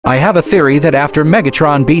I have a theory that after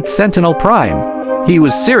Megatron beat Sentinel Prime, he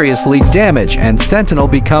was seriously damaged and Sentinel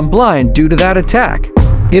become blind due to that attack.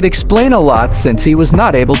 It explains a lot since he was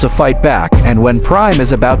not able to fight back, and when Prime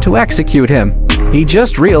is about to execute him, he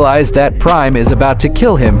just realized that Prime is about to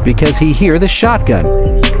kill him because he hear the shotgun.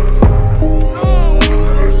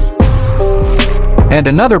 And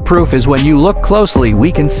another proof is when you look closely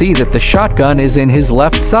we can see that the shotgun is in his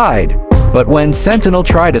left side, but when Sentinel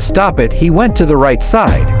tried to stop it he went to the right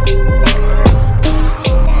side.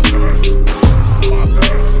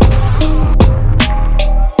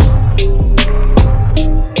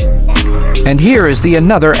 And here is the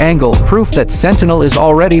another angle, proof that Sentinel is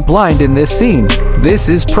already blind in this scene. This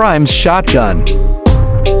is Prime's shotgun.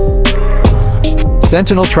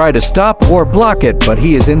 Sentinel tried to stop or block it, but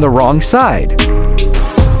he is in the wrong side.